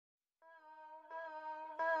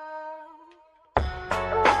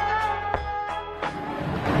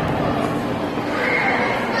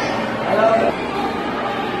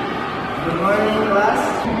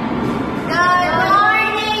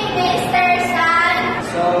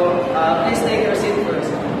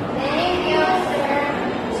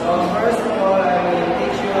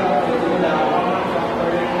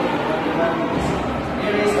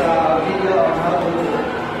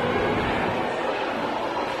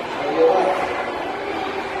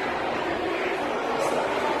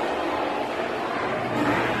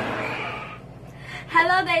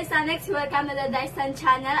Daisanex, welcome to the Daisan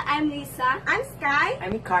channel. I'm Lisa. I'm Sky.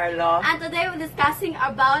 I'm Carlo. And today we're discussing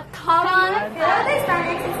about common Hello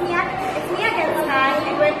Daisanex, it's me again Sky,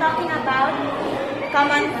 and we're talking about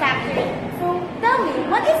common factoring. So tell me,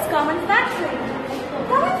 what is common factoring?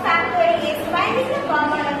 Common factoring is finding the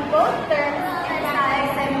common of both terms and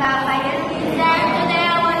size and backbiting. Then today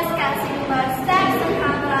I want to discussing about steps on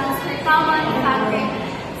how to answer common factoring.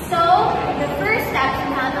 So the first step on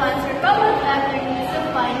how to answer common factoring is to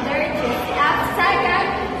find the GCF. Second,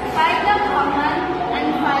 find the common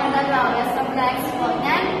and find the lowest of the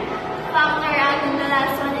exponent. Factor out, and the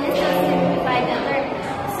last one is to simplify the term.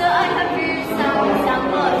 So I have here some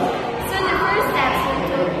examples. So the first step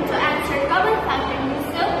to answer common factoring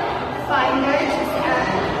is to find the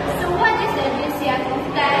GCF. So what is the GCF of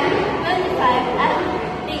 10, 25, and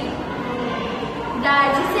 30? The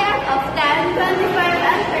GCF of 10,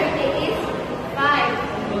 25, and 30 is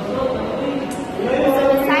 5. So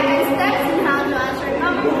the second step in how to answer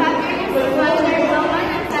common factoring is to find their common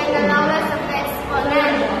and find the lowest of the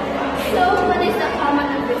exponent. So what is the common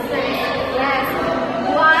of the terms? Yes,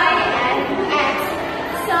 y and x.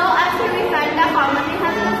 So after we find the common, we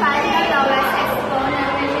have to find the lowest exponent,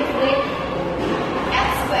 which is with x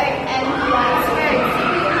squared and y squared. So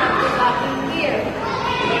we have to copy here.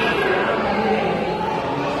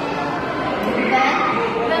 Then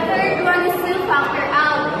the third one is to factor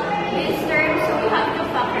out this term, so we have to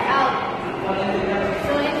factor out.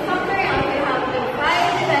 So in factor out, we have to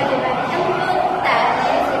 5 divided by 10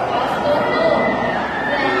 is equals to 2.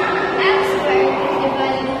 Then x squared is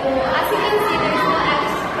divided to, as you can see, there's no x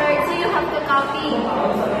squared, so you have to copy.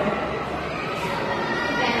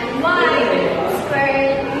 Then y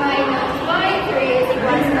squared minus y3 is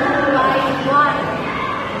equals to y1.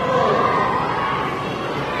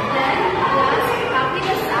 Then last, copy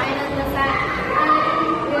the sign on the side, and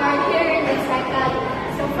we are here in the second.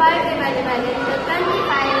 So 5 divided by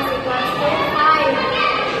 25 is equals to 5.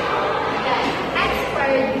 Then x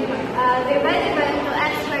squared divided by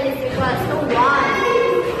 2x squared is equals to 1.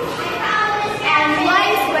 And y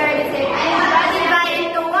squared is divided by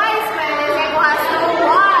y squared is equals to 1.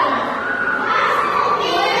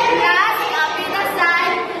 Last, copy the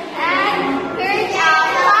sign, and third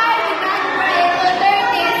 5 divided by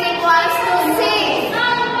 30 is equals to 6. And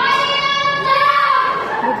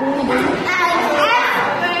x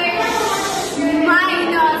squared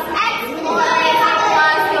minus x squared is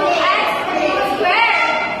equals to x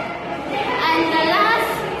squared. And the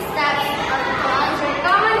last step to answer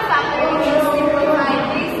common factoring is simplify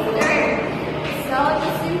this term. So to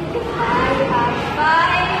simplify, we have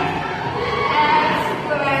 5x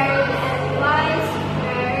squared and y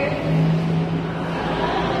squared,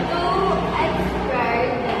 2x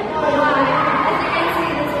squared and y. As you can see,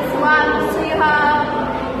 this is 1. So you have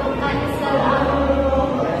to cancel out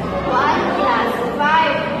 1 plus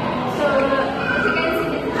 5. So as you can see,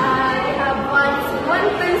 we have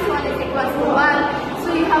 1 times 1 is equals to 1. So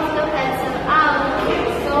you have to cancel out.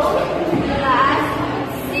 So the last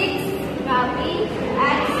 6 copy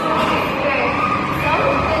x squared. So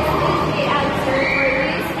this is the answer for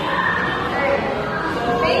this term.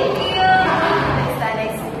 Thank you.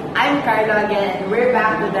 I'm Carlo again, and we're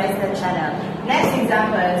back to Daisan channel. Next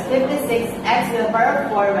example is 56x to the power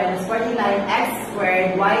of 4 minus 49x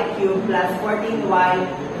squared y cubed plus 14y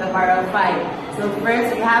to the power of 5. So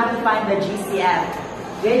first, we have to find the GCF,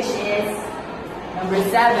 which is number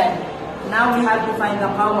 7. Now we have to find the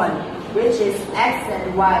common, which is x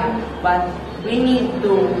and y. But we need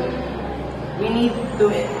to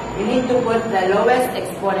put the lowest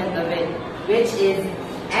exponent of it, which is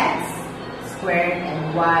x squared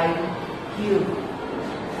and y cubed.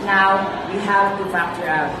 Now we have to factor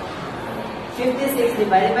out. 56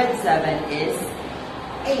 divided by 7 is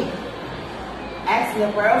 8. X to the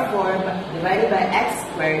power of 4 divided by x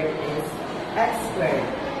squared is x squared.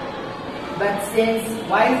 But since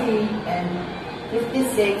y3 and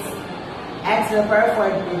 56, x to the power of 4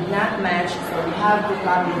 did not match, so we have to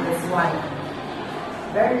copy this one.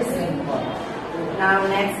 Very simple. Now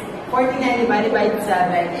next, 49 divided by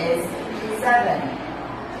 7 is 7.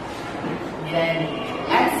 Then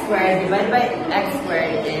x squared divided by x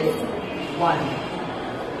squared is 1.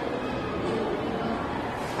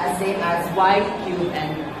 As same as y cubed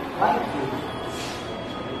and y cubed.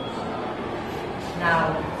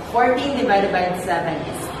 Now 14 divided by 7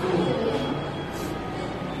 is 2.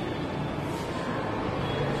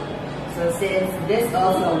 So since this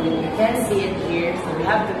also, you can see it here, so we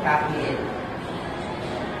have to copy it.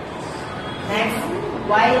 Next,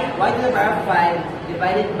 y to the power of 5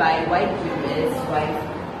 divided by y cubed is y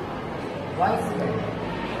squared.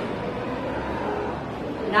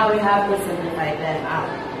 Now we have to simplify them out.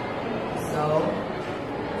 So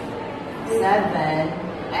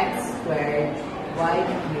 7x squared y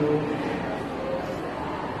cubed,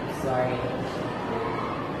 sorry,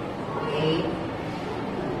 8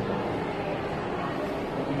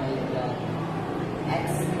 x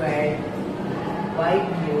squared y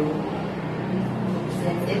cubed,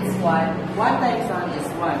 since it's 1 times 1 is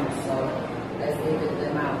 1, so let's leave it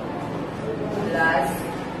them out, plus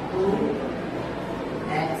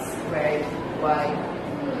 2x squared y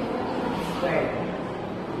squared.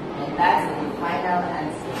 And that's the final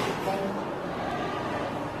answer.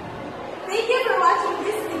 Thank you for watching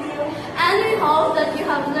this video. And we hope that you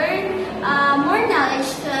have learned more knowledge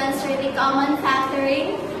to answer the common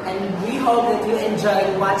factoring. And we hope that you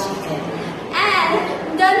enjoyed watching it.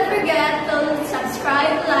 And don't forget to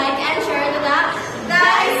subscribe, like, and share to the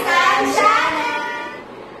Dagohoy channel.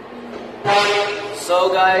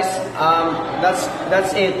 So guys,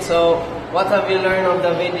 that's it. So what have you learned of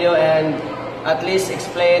the video, and at least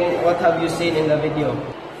explain what have you seen in the video.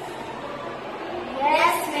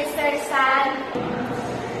 Yes, Mr. San.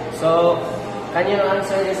 So can you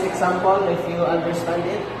answer this example if you understand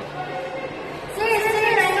it? Sir,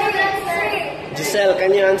 I know that, sir. Giselle,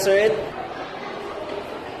 can you answer it?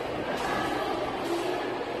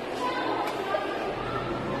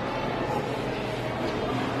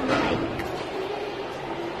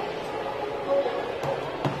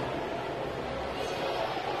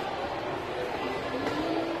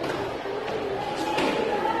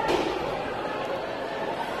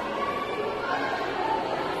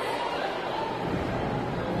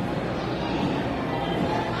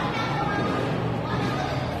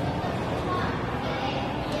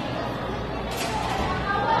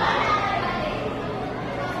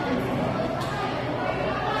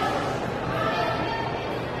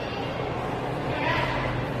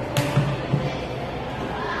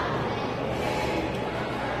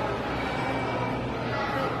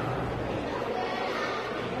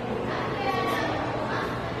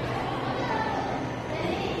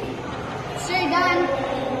 Sir, done.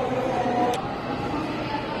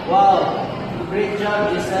 Wow, great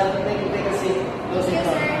job, Giselle. Take a seat. Go sit Yes,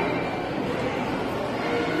 down. sir.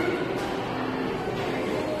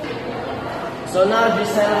 So now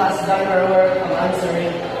Giselle has done her work of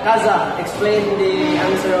answering. Kaza, explain the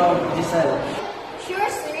answer of Giselle. Sure,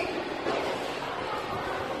 sir.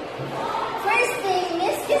 First thing,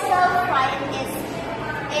 Miss Giselle find is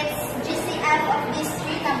its GCF of these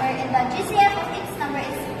three numbers, and the GCF of its number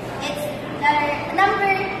is its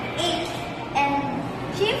number 8, and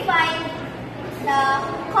she find the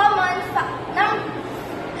common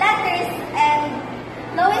letters and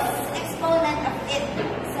lowest exponent of it.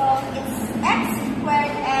 So it's x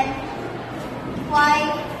squared and y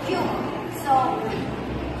cubed. So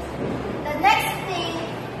the next thing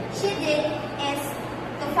she did is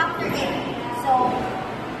to factor it. So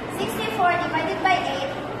 64 divided by 8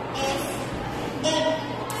 is 8.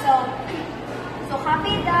 So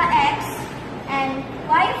copy the x, and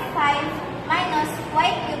y5 minus y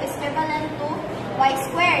cubed is equivalent to y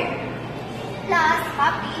squared. Plus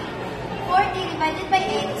copy 40 divided by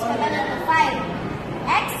 8 is equivalent to 5.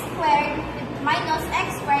 X squared minus x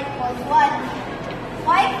squared equals 1.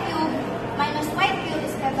 Y cubed minus y cubed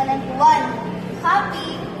is equivalent to 1.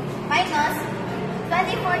 Copy minus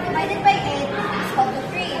 24 divided by 8 is equal to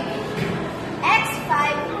 3. X5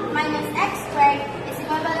 minus x squared is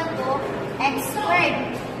equivalent to x squared.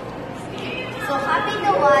 So copy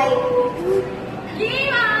the y.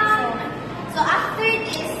 So after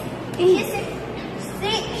this,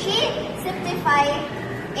 she simplified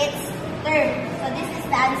its term. So this is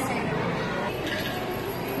the answer.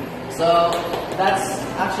 So that's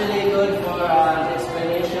actually good for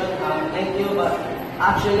explanation. Thank you. But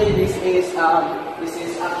actually, this is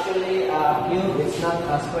actually cube. It's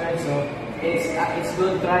not square. So it's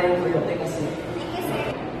good trying for you. Take a seat. Thank you, sir.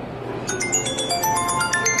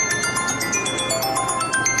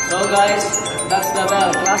 So guys, that's the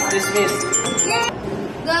bell. Class dismissed.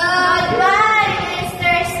 Goodbye,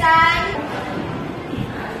 Mr. San.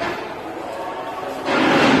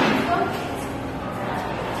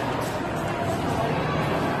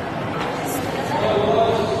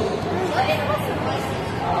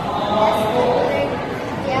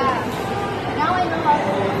 Yeah. Now I know how to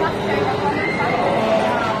factor the common factor.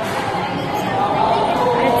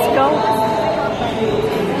 Let's go.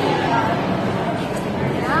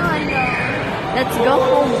 Now I know. Let's go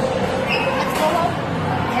home. Let's go home.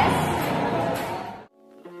 Yes.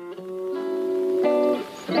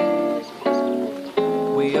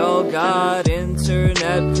 We all got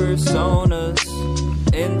internet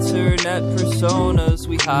personas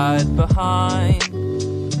we hide behind.